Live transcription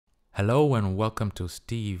Hello and welcome to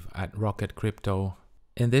Steve at Rocket Crypto.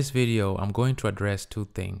 In this video, I'm going to address two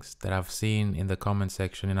things that I've seen in the comment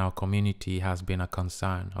section in our community has been a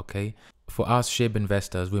concern, okay? For us Shib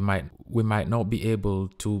investors, we might not be able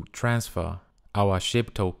to transfer our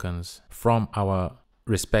Shib tokens from our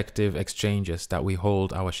respective exchanges that we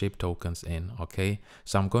hold our Shib tokens in, okay?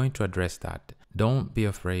 So I'm going to address that. Don't be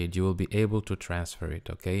afraid, you will be able to transfer it,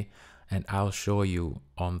 okay? And I'll show you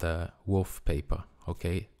on the Wolf paper,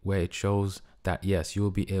 okay, where it shows that yes, you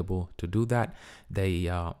will be able to do that. They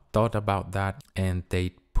thought about that and they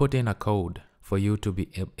put in a code for you to be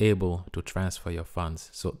able to transfer your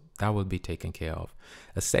funds. So that will be taken care of.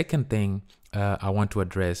 A second thing I want to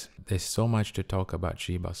address, there's so much to talk about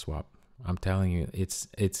Shibaswap. I'm telling you,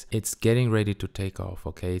 it's getting ready to take off,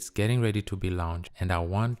 okay? It's getting ready to be launched, and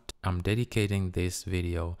I'm dedicating this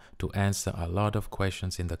video to answer a lot of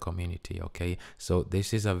questions in the community, okay? So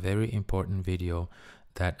this is a very important video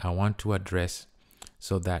that I want to address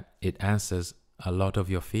so that it answers a lot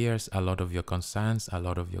of your fears, a lot of your concerns, a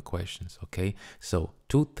lot of your questions, okay? So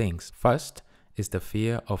two things. First is the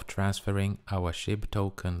fear of transferring our Shib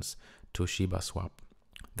tokens to Shibaswap.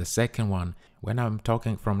 The second one, when I'm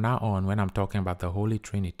talking from now on, when I'm talking about the Holy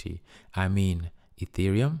Trinity, I mean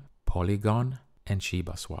Ethereum, Polygon, and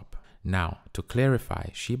Shibaswap. Now, to clarify,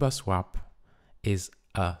 Shibaswap is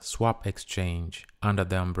a swap exchange under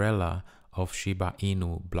the umbrella of Shiba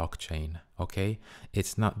Inu blockchain, okay?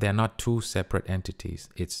 They're not two separate entities,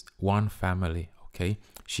 it's one family, okay?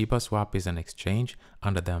 Shibaswap is an exchange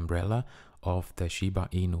under the umbrella of the Shiba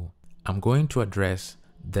Inu. I'm going to address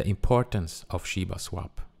the importance of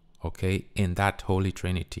Shibaswap, okay, in that Holy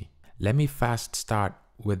Trinity. Let me first start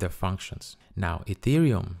with the functions. Now,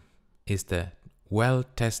 Ethereum is the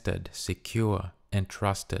well-tested, secure, and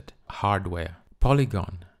trusted hardware.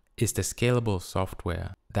 Polygon is the scalable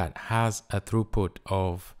software that has a throughput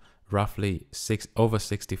of roughly over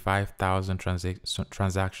 65,000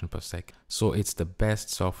 transactions per second. So it's the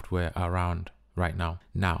best software around right now.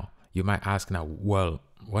 Now, you might ask now, well,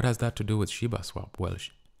 what has that to do with Shibaswap? Well,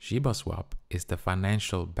 Shibaswap is the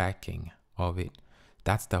financial backing of it.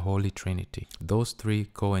 That's the Holy Trinity. Those three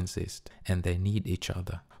coexist and they need each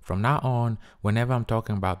other. From now on, whenever I'm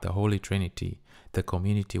talking about the Holy Trinity, the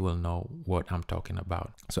community will know what I'm talking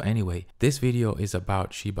about. So anyway, this video is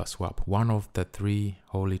about Shibaswap, one of the three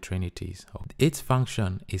Holy Trinities. Its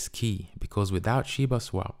function is key because without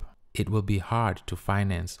Shibaswap, it will be hard to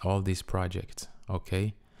finance all these projects,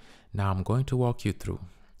 okay? Now I'm going to walk you through.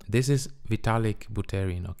 This is Vitalik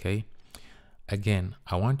Buterin, okay? Again,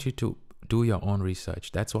 I want you to do your own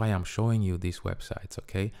research. That's why I'm showing you these websites,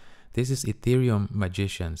 okay? This is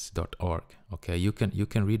ethereum-magicians.org, okay? You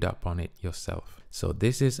can read up on it yourself. So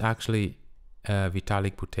this is actually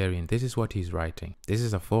Vitalik Buterin. This is what he's writing. This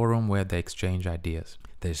is a forum where they exchange ideas.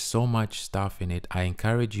 There's so much stuff in it. I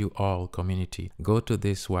encourage you all, community, go to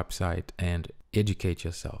this website and educate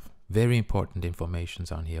yourself. Very important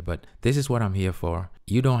information's on here, but this is what I'm here for.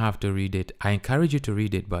 You don't have to read it. I encourage you to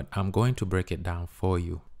read it, but I'm going to break it down for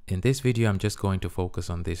you. In this video, I'm just going to focus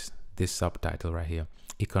on this subtitle right here.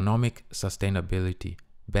 Economic sustainability,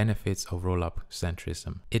 benefits of roll-up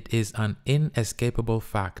centrism. It is an inescapable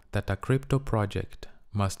fact that a crypto project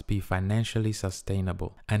must be financially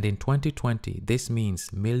sustainable. And in 2020, this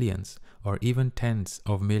means millions or even tens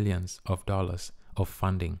of millions of dollars of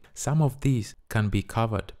funding. Some of these can be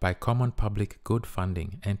covered by common public good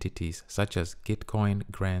funding entities such as Gitcoin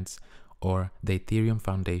grants or the Ethereum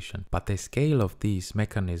Foundation, but the scale of these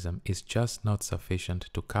mechanisms is just not sufficient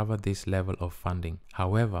to cover this level of funding.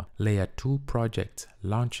 However, Layer 2 projects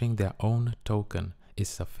launching their own token is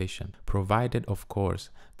sufficient, provided of course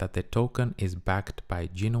that the token is backed by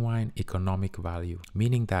genuine economic value,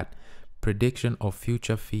 meaning that prediction of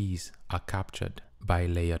future fees are captured by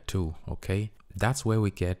Layer 2, okay? That's where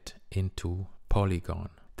we get into Polygon.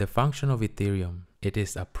 The function of Ethereum, it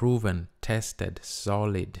is a proven, tested,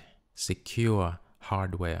 solid, secure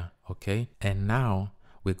hardware, okay? And now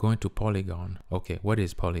we're going to Polygon. Okay, what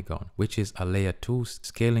is Polygon? Which is a Layer 2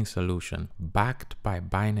 scaling solution backed by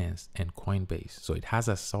Binance and Coinbase. So it has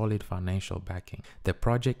a solid financial backing. The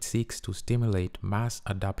project seeks to stimulate mass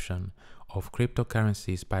adoption of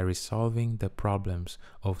cryptocurrencies by resolving the problems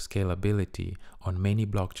of scalability on many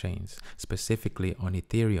blockchains, specifically on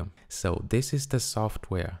Ethereum. So this is the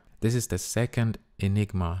software. This is the second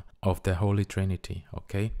enigma of the Holy Trinity,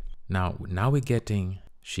 okay? Now we're getting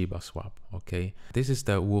Shibaswap, okay? This is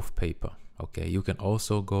the Wolf paper, okay? You can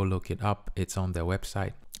also go look it up. It's on their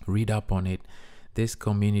website. Read up on it. This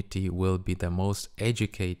community will be the most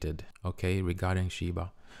educated, okay, regarding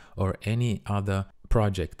Shiba or any other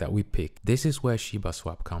project that we pick, this is where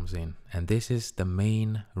Shibaswap comes in, and this is the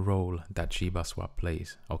main role that Shibaswap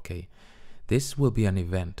plays. Okay, this will be an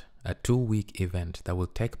event, a 2-week event that will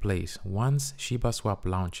take place once Shibaswap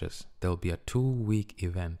launches. There will be a 2-week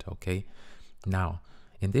event. Okay, now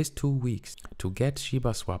in these 2 weeks, to get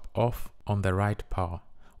Shibaswap off on the right path,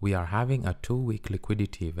 we are having a 2-week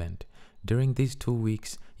liquidity event. During these 2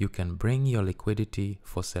 weeks, you can bring your liquidity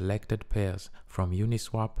for selected pairs from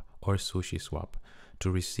Uniswap or SushiSwap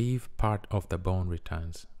to receive part of the bone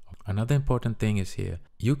returns. Another important thing is here,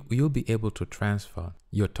 you'll be able to transfer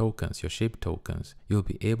your tokens, your Shib tokens. You'll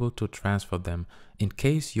be able to transfer them. In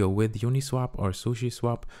case you're with Uniswap or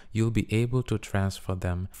SushiSwap, you'll be able to transfer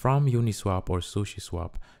them from Uniswap or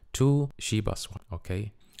SushiSwap to Shibaswap,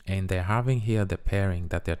 okay? And they're having here the pairing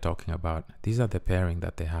that they're talking about. These are the pairing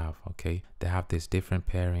that they have, okay? They have these different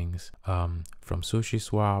pairings from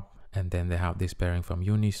SushiSwap, and then they have this pairing from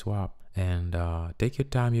Uniswap. And take your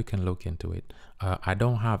time, you can look into it. I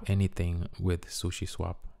don't have anything with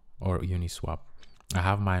SushiSwap or Uniswap. I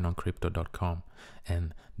have mine on crypto.com,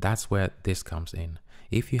 and that's where this comes in.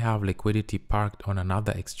 If you have liquidity parked on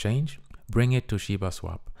another exchange, bring it to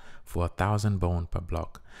Shibaswap for 1,000 bone per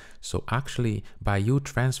block. So actually, by you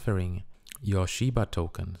transferring your Shiba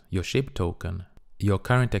token, your Shib token, your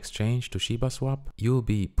current exchange to Shibaswap, you'll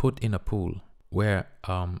be put in a pool where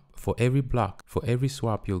for every block, for every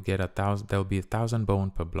swap, you'll get 1,000. There'll be 1,000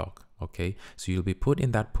 bone per block. Okay, so you'll be put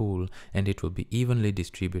in that pool, and it will be evenly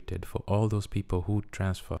distributed for all those people who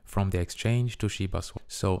transfer from the exchange to Shibaswap.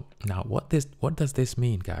 So now, what does this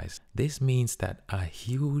mean, guys? This means that a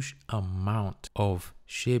huge amount of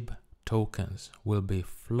Shib tokens will be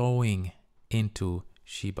flowing into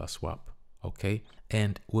Shibaswap, okay,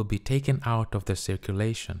 and will be taken out of the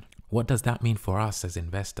circulation. What does that mean for us as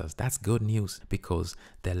investors? That's good news, because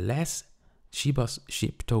the less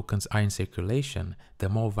Shib tokens are in circulation, the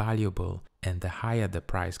more valuable and the higher the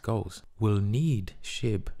price goes. We'll need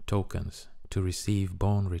Shib tokens to receive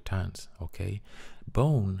bone returns, okay?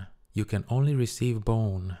 Bone, you can only receive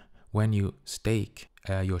bone when you stake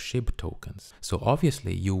your Shib tokens. So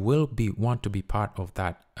obviously you will want to be part of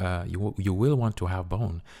that. You will want to have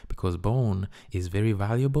bone, because bone is very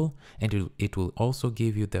valuable, and it will also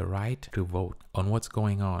give you the right to vote on what's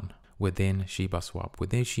going on within Shibaswap,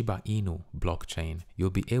 within Shiba Inu blockchain. You'll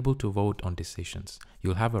be able to vote on decisions.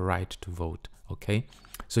 You'll have a right to vote, okay?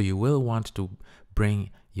 So you will want to bring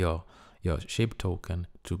your Shib token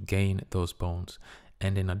to gain those bones.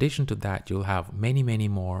 And in addition to that, you'll have many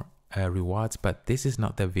more rewards, but this is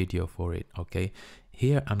not the video for it, okay?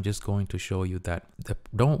 Here I'm just going to show you that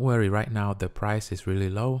don't worry, right now the price is really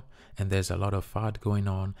low and there's a lot of FUD going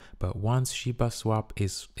on, but once Shibaswap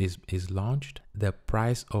is launched, the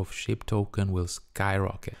price of Shib token will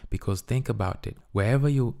skyrocket. Because think about it, wherever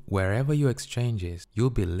your exchange is, you'll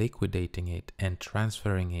be liquidating it and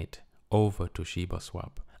transferring it over to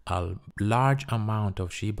Shibaswap. A large amount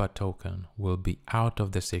of Shiba token will be out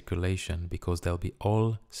of the circulation because they'll be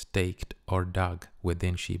all staked or dug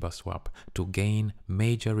within Shibaswap to gain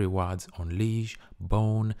major rewards on leash,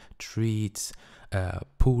 bone, treats,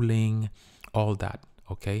 pooling, all that,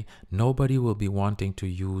 okay? Nobody will be wanting to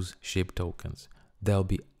use Shib tokens. They'll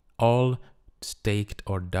be all staked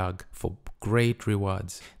or dug for great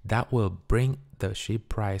rewards. That will bring the Shib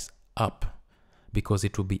price up, because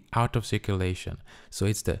it will be out of circulation. So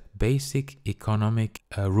it's the basic economic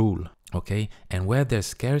rule, okay? And where there's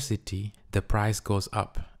scarcity, the price goes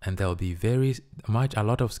up, and there'll be a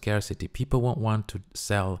lot of scarcity. People won't want to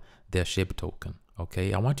sell their Shib token,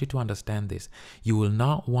 okay? I want you to understand this. You will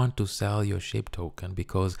not want to sell your Shib token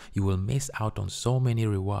because you will miss out on so many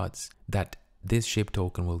rewards that this Shib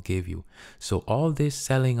token will give you. So all this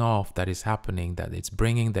selling off that is happening, that it's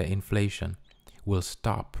bringing the inflation, will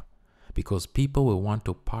stop, because people will want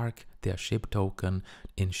to park their Shib token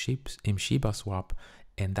in Shibaswap,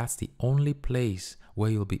 and that's the only place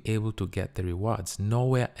where you'll be able to get the rewards,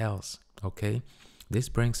 nowhere else, okay? This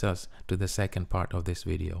brings us to the second part of this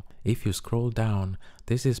video. If you scroll down,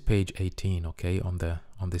 this is page 18, okay,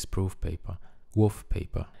 on this proof paper, wolf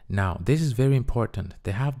paper. Now, this is very important.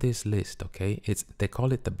 They have this list, okay? They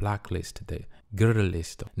call it the blacklist, the grill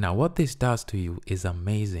list. Now, what this does to you is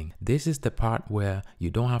amazing. This is the part where you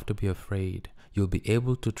don't have to be afraid. You'll be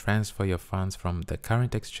able to transfer your funds from the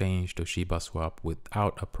current exchange to Shibaswap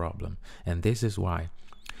without a problem. And this is why.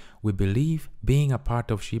 We believe being a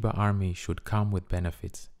part of Shiba Army should come with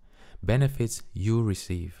benefits. Benefits you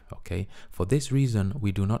receive, okay? For this reason,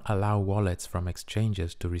 we do not allow wallets from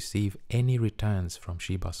exchanges to receive any returns from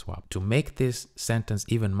Shibaswap. To make this sentence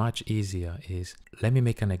even much easier is, let me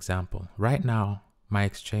make an example. Right now, my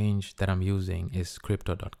exchange that I'm using is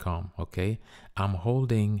crypto.com, okay? I'm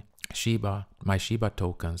holding my Shiba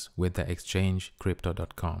tokens with the exchange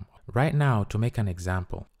crypto.com. Right now, to make an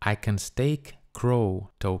example, I can stake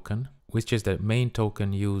Crow token, which is the main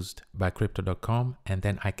token used by crypto.com, and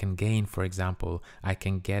then I can gain, for example, I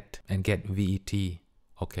can get VET,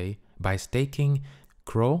 okay? By staking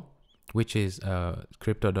Crow, which is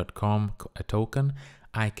crypto.com a token,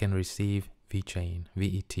 I can receive VECHAIN,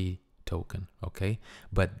 VET token, okay?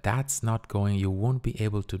 But that's not going, you won't be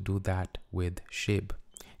able to do that with Shib.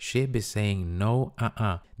 Shib is saying no,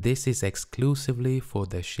 this is exclusively for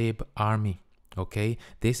the Shib army, okay?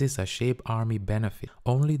 This is a Shib army benefit.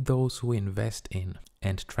 Only those who invest in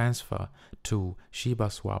and transfer to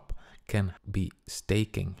Shibaswap can be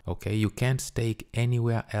staking, okay? You can't stake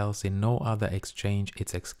anywhere else in no other exchange.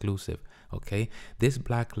 It's exclusive, okay? This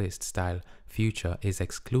blacklist style future is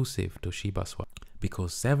exclusive to Shibaswap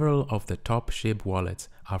because several of the top Shib wallets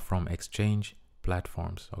are from exchange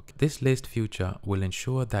platforms, okay? This list future will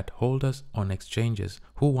ensure that holders on exchanges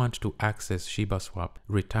who want to access Shibaswap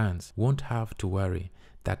returns won't have to worry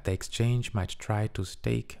that the exchange might try to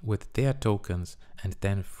stake with their tokens and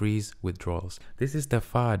then freeze withdrawals. This is the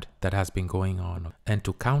FUD that has been going on. And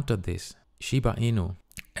to counter this, Shiba Inu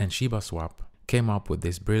and Shibaswap came up with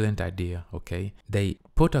this brilliant idea, okay? They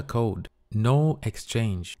put a code. No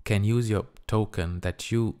exchange can use your token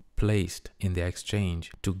that you placed in the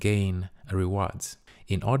exchange to gain rewards.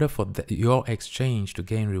 In order for your exchange to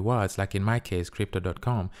gain rewards, like in my case,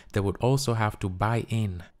 crypto.com, they would also have to buy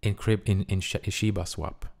in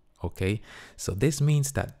Shibaswap, okay? So this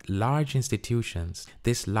means that large institutions,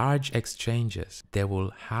 these large exchanges, they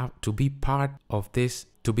will have to be part of this.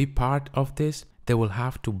 They will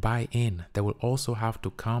have to buy in. They will also have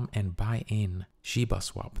to come and buy in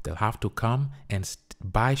Shibaswap. They'll have to come and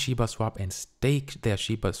buy Shibaswap and stake their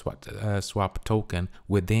Shibaswap token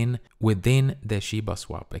within the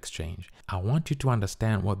Shibaswap exchange. I want you to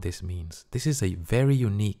understand what this means. This is a very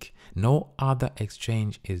unique. No other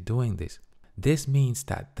exchange is doing this. This means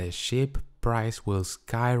that the Shib price will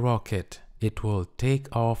skyrocket. It will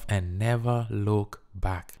take off and never look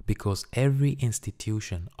back because every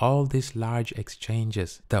institution, all these large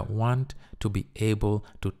exchanges that want to be able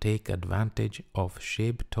to take advantage of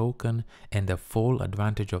Shib token and the full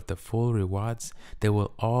advantage of the full rewards, they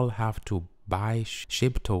will all have to buy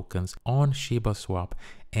Shib tokens on Shibaswap,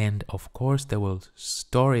 and of course they will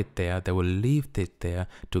store it there, they will leave it there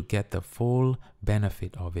to get the full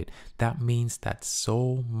benefit of it. That means that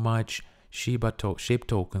so much Shib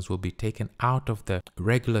tokens will be taken out of the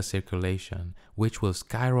regular circulation, which will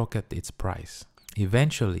skyrocket its price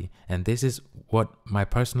eventually. And this is what my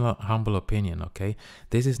personal humble opinion, okay?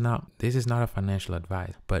 This is not a financial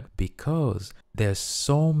advice, but because there's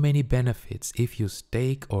so many benefits if you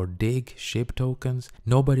stake or dig Shib tokens,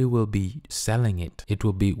 nobody will be selling it. It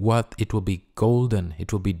will be golden,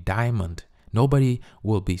 it will be diamond. Nobody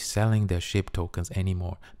will be selling their Shib tokens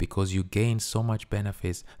anymore because you gain so much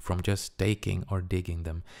benefits from just staking or digging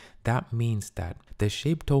them. That means that the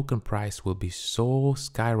Shib token price will be so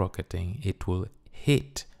skyrocketing, it will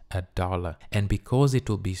hit $1. And because it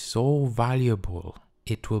will be so valuable,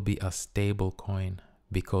 it will be a stable coin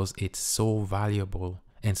because it's so valuable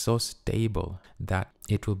and so stable that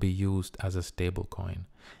it will be used as a stable coin.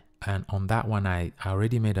 And on that one, I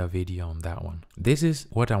already made a video on that one. This is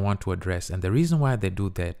what I want to address. And the reason why they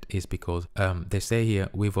do that is because they say here,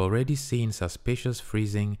 we've already seen suspicious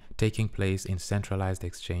freezing taking place in centralized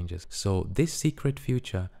exchanges. So this secret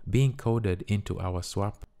future being coded into our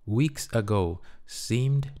swap weeks ago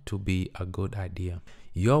seemed to be a good idea.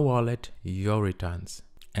 Your wallet, your returns.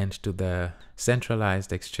 And to the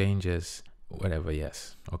centralized exchanges, whatever,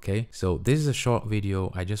 yes, okay? So this is a short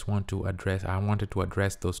video. I wanted to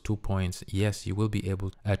address those 2 points. Yes, you will be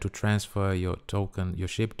able to transfer your token, your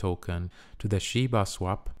Shib token, to the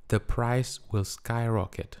Shibaswap. The price will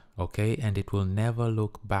skyrocket, okay? And it will never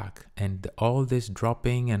look back. And all this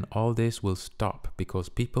dropping and all this will stop because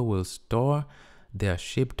people will store their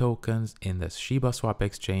Shib tokens in the Shibaswap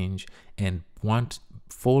exchange and want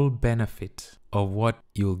full benefit of what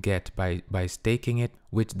you'll get by staking it,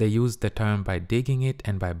 which they use the term by digging it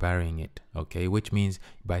and by burying it, okay, which means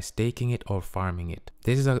by staking it or farming it.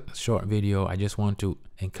 This is a short video. I just want to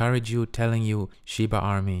encourage you, telling you, Shiba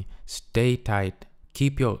Army, stay tight,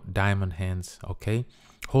 keep your diamond hands, okay?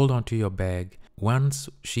 Hold on to your bag. Once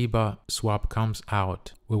Shibaswap comes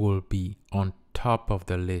out, we will be on top of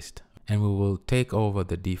the list and we will take over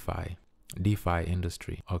the DeFi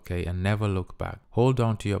industry, okay, and never look back. Hold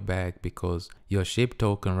on to your bag because your Shib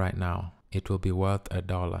token right now, it will be worth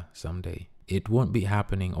 $1 someday it won't be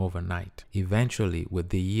happening overnight. Eventually, with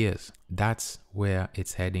the years, that's where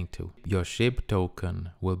it's heading to. Your Shib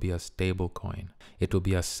token will be a stable coin. It will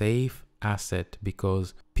be a safe asset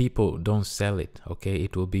because people don't sell it. Okay,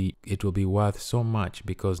 it will be worth so much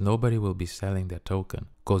because nobody will be selling their token,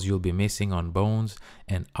 because you'll be missing on bones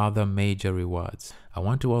and other major rewards. I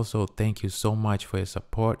want to also thank you so much for your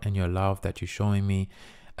support and your love that you're showing me.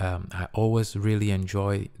 I always really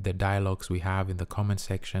enjoy the dialogues we have in the comment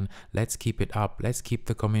section. Let's keep it up. Let's keep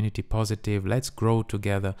the community positive. Let's grow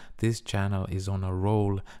together. This channel is on a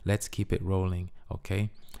roll. Let's keep it rolling. Okay,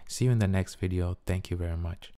 see you in the next video. Thank you very much.